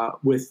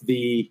with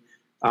the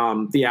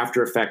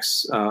after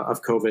effects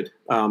of COVID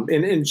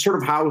and sort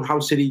of how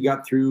Citi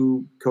got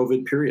through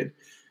COVID period.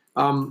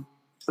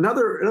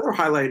 Another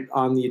highlight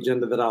on the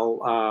agenda that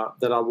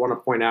I'll want to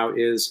point out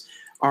is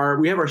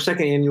we have our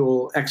second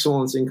annual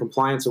Excellence in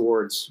Compliance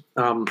Awards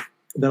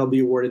that'll be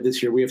awarded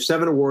this year. We have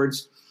 7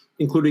 awards,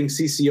 including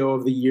CCO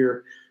of the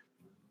Year,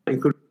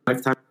 including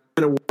Lifetime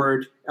an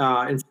award,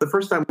 and for the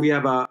first time, we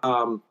have a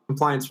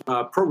compliance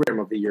program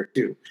of the year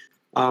too.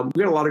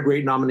 We got a lot of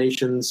great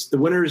nominations. The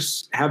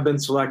winners have been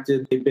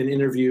selected. They've been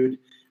interviewed.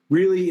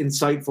 Really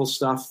insightful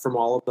stuff from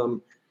all of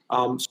them.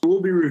 So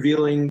we'll be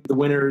revealing the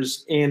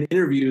winners and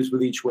interviews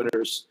with each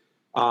winners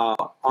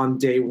on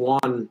day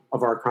one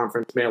of our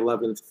conference, May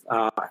 11th,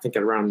 I think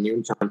at around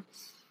noontime.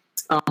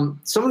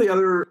 Some of the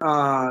other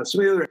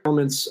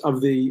elements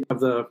of the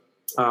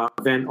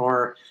event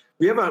are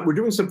we're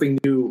doing something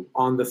new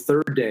on the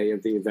third day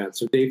of the event.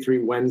 So day 3,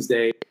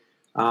 Wednesday,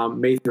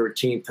 May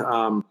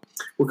 13th.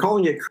 We're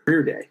calling it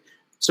Career Day.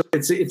 So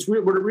it's what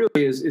it really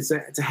is. It's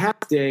a half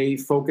day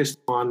focused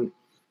on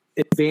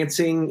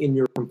advancing in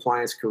your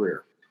compliance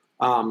career.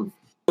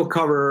 We'll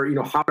cover,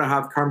 how to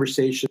have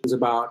conversations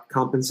about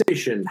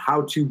compensation,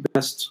 how to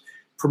best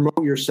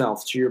promote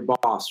yourself to your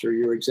boss or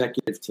your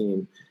executive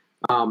team.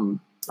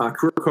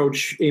 Career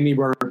coach Amy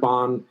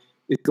Bernard-Bon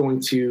is going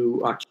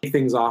to kick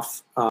things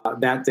off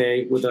that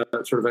day with a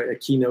sort of a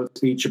keynote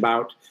speech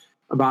about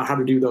how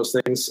to do those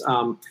things.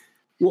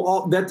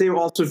 That day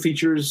also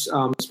features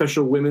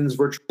special women's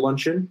virtual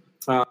luncheon,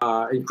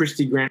 and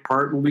Christy Grant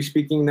Hart will be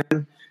speaking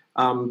then,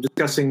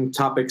 discussing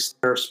topics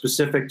that are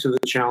specific to the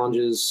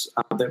challenges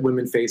that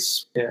women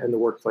face in the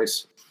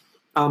workplace.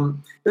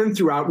 Then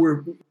throughout,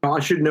 I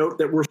should note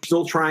that we're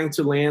still trying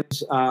to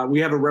land. We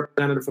have a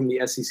representative from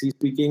the SEC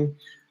speaking.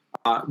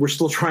 We're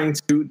still trying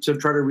to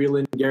try to reel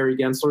in Gary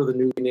Gensler, the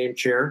newly named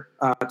chair,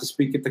 to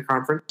speak at the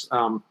conference.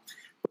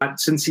 But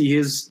since he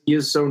is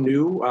so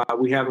new,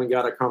 we haven't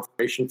got a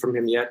confirmation from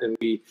him yet, and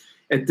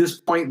at this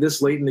point,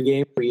 this late in the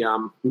game,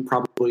 we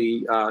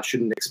probably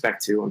shouldn't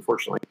expect to,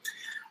 unfortunately.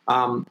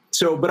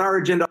 But our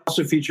agenda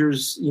also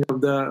features,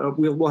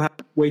 we'll have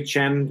Wei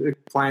Chen, a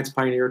compliance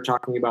pioneer,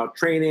 talking about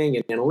training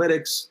and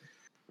analytics.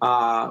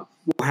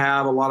 We'll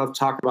have a lot of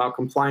talk about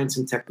compliance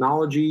and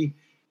technology,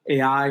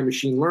 AI,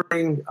 machine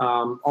learning.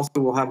 Also,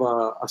 we'll have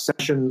a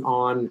session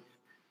on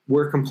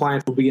where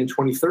compliance will be in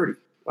 2030,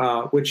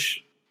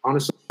 which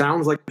honestly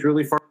sounds like it's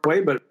really far away,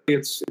 but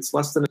it's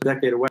less than a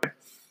decade away.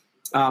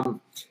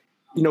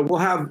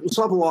 We'll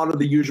still have a lot of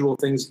the usual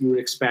things you would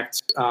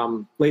expect.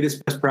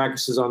 Latest best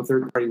practices on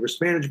third-party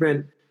risk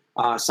management.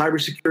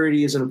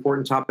 Cybersecurity is an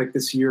important topic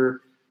this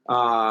year.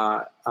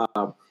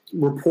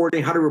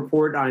 Reporting, how to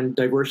report on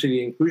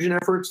diversity and inclusion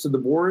efforts to the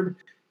board,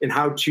 and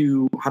how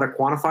to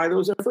quantify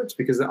those efforts,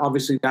 because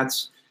obviously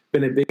that's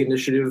been a big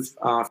initiative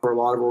for a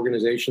lot of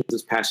organizations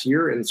this past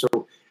year. And so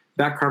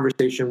that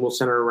conversation will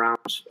center around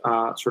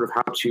sort of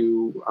how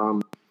to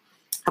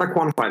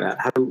quantify that,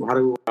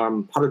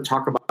 how to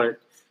talk about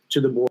it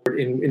to the board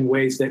in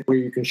ways where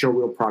you can show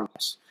real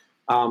progress.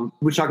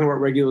 We're talking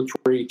about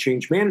regulatory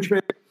change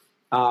management,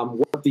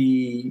 what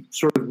the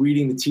sort of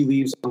reading the tea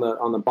leaves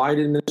on the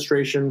Biden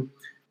administration.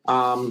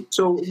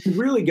 So we've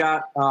really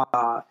got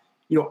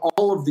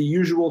all of the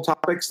usual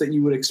topics that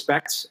you would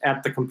expect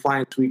at the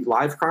Compliance Week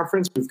live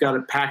conference. We've got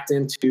it packed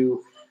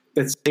into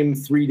that same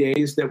 3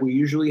 days that we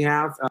usually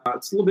have.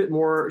 It's a little bit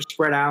more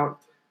spread out.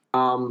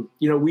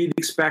 We'd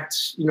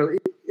expect,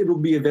 it'll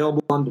be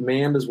available on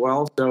demand as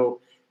well.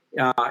 So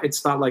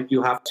it's not like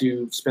you'll have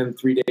to spend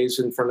 3 days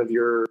in front of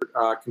your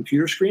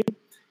computer screen.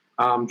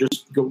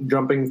 Just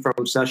jumping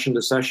from session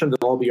to session.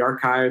 They'll all be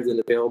archived and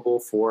available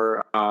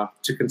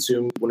to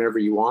consume whenever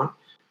you want.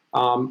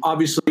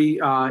 Obviously,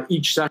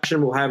 each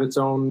session will have its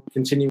own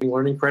continuing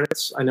learning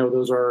credits. I know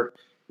those are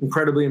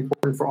incredibly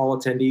important for all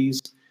attendees.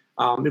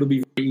 It'll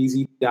be very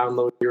easy to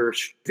download your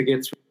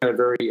certificates. We've got a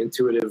very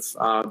intuitive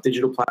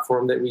digital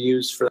platform that we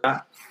use for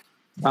that.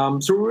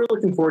 So we're really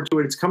looking forward to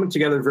it. It's coming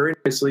together very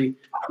nicely.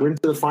 We're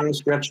into the final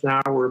stretch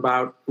now. We're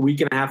about a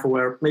week and a half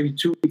away, maybe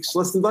 2 weeks,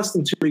 less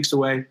than 2 weeks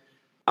away.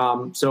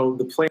 So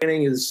the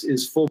planning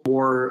is full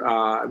bore.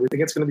 We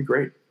think it's going to be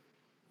great.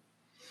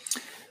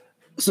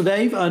 So,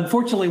 Dave,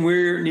 unfortunately,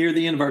 we're near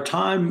the end of our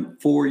time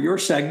for your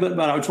segment,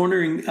 but I was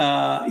wondering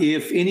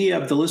if any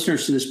of the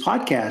listeners to this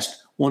podcast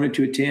wanted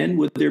to attend,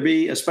 would there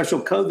be a special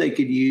code they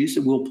could use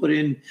that we'll put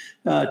in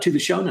to the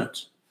show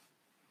notes?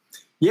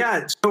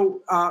 Yeah.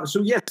 So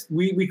yes,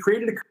 we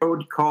created a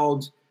code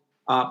called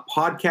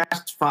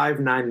Podcast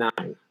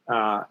 599.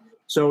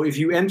 So if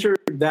you enter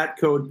that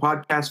code,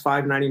 Podcast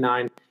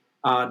 599,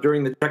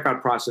 during the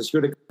checkout process, go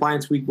to the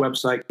Compliance Week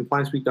website,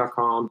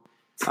 complianceweek.com.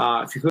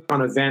 If you click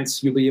on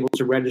events, you'll be able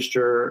to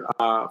register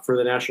for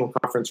the national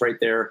conference right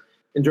there.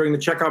 And during the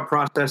checkout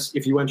process,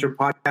 if you enter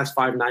Podcast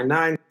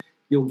 599,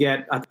 you'll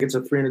get, I think it's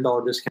a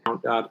 $300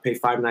 discount to pay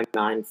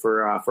 $599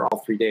 for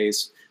all 3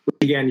 days. Which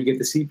again, you get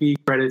the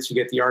CPE credits, you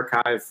get the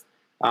archive.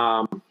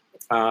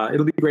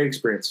 It'll be a great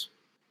experience.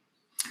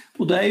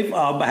 Well, Dave,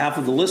 on behalf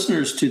of the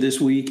listeners to This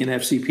Week in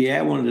FCPA,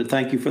 I wanted to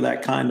thank you for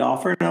that kind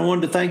offer. And I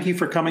wanted to thank you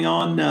for coming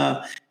on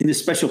in this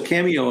special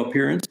cameo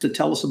appearance to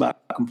tell us about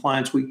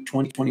Compliance Week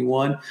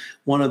 2021,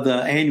 one of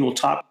the annual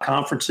top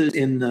conferences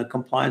in the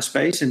compliance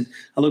space. And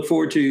I look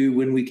forward to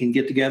when we can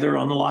get together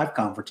on the live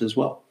conference as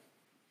well.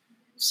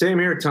 Same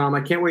here, Tom.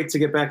 I can't wait to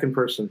get back in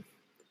person.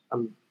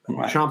 I'm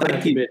chomping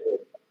at the bit.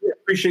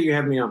 Appreciate you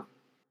having me on.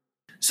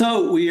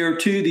 So we are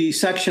to the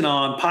section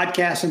on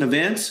podcasts and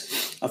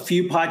events. A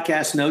few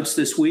podcast notes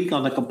this week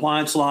on the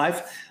Compliance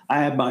Life. I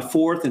had my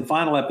fourth and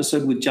final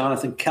episode with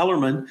Jonathan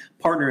Kellerman,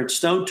 partner at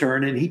Stone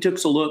Turn, and he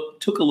took a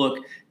look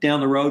down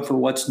the road for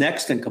what's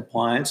next in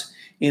compliance.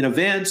 In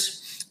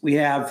events, we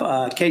have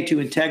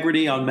K2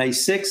 Integrity on May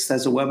 6th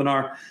as a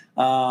webinar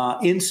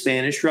in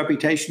Spanish,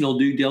 reputational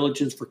due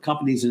diligence for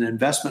companies and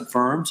investment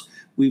firms.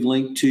 We've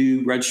linked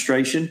to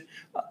registration.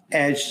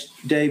 As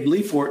Dave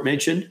Leafort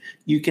mentioned,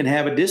 you can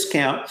have a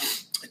discount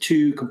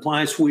to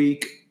Compliance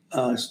Week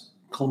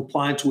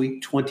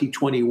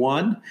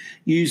 2021.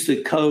 Use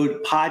the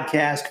code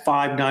podcast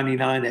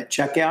 $5.99 at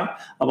checkout.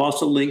 I've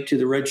also linked to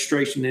the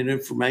registration and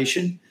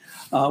information.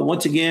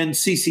 Once again,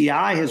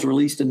 CCI has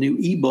released a new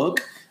ebook,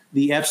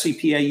 the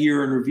FCPA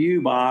Year in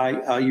Review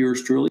by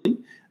yours truly,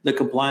 the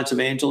compliance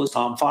evangelist,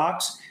 Tom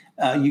Fox.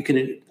 You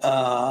can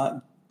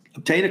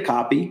obtain a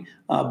copy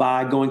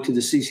by going to the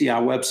CCI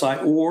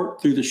website or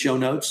through the show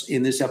notes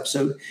in this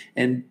episode.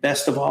 And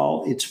best of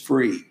all, it's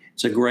free.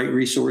 It's a great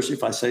resource,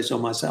 if I say so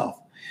myself.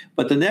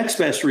 But the next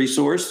best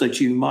resource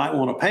that you might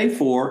want to pay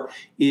for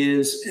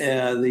is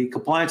the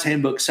Compliance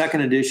Handbook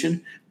Second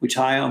Edition, which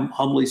I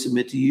humbly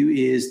submit to you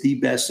is the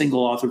best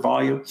single author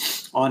volume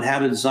on how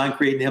to design,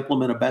 create, and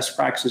implement a best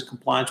practices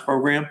compliance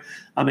program.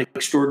 I'm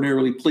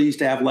extraordinarily pleased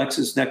to have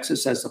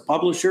LexisNexis as the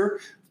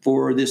publisher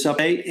for this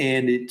update,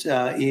 and it's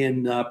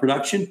in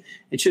production.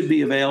 It should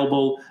be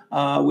available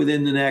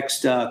within the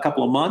next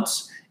couple of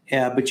months,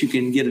 but you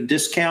can get a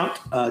discount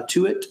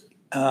to it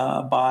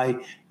by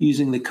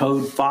using the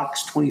code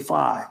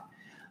FOX25.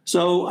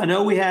 So I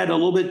know we had a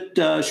little bit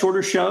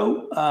shorter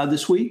show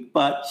this week,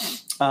 but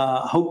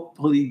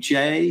hopefully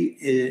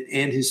Jay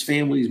and his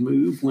family's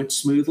move went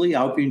smoothly.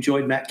 I hope you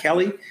enjoyed Matt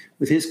Kelly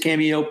with his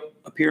cameo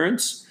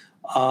appearance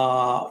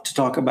to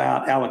talk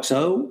about Alex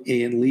O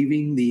and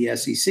leaving the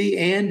SEC,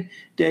 and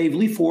Dave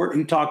Leafort,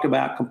 who talked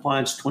about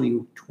Compliance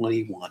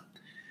 2021.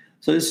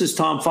 So this is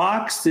Tom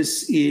Fox.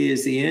 This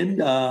is the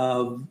end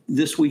of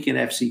This Week in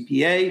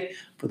FCPA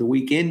for the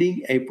week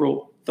ending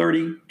April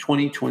 30,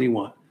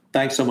 2021.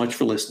 Thanks so much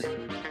for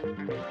listening.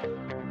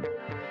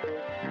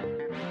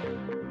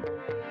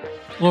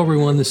 Hello,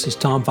 everyone. This is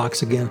Tom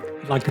Fox again.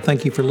 I'd like to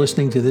thank you for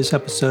listening to this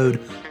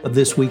episode of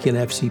This Week in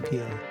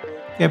FCPA.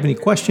 If you have any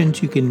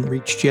questions, you can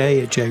reach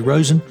Jay at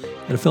jrosen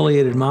at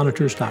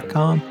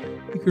affiliatedmonitors.com.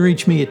 You can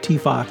reach me at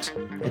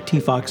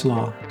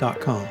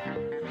tfox@tfoxlaw.com.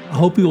 I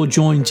hope you will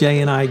join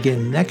Jay and I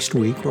again next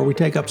week, where we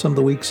take up some of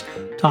the week's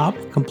top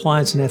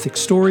compliance and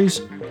ethics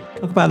stories,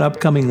 talk about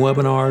upcoming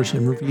webinars,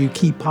 and review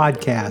key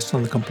podcasts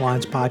on the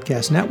Compliance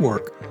Podcast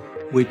Network,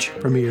 which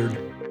premiered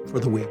for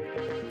the week.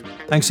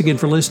 Thanks again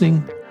for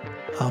listening.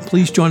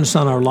 Please join us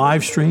on our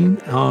live stream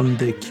on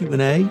the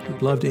Q&A.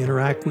 We'd love to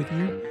interact with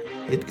you.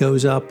 It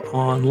goes up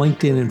on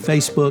LinkedIn and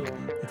Facebook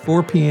at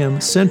 4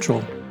 p.m.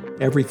 Central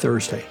every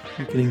Thursday.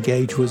 You can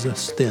engage with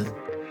us then.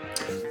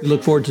 We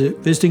look forward to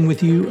visiting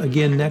with you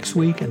again next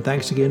week, and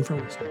thanks again for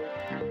listening.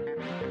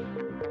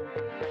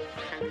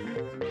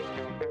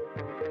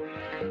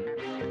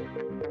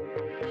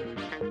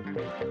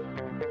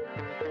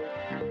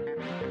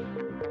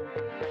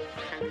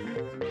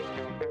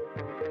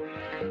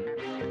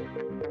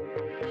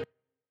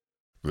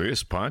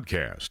 This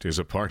podcast is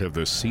a part of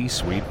the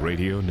C-Suite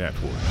Radio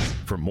Network.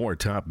 For more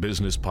top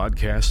business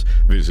podcasts,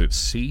 visit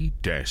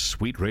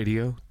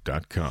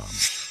c-suiteradio.com.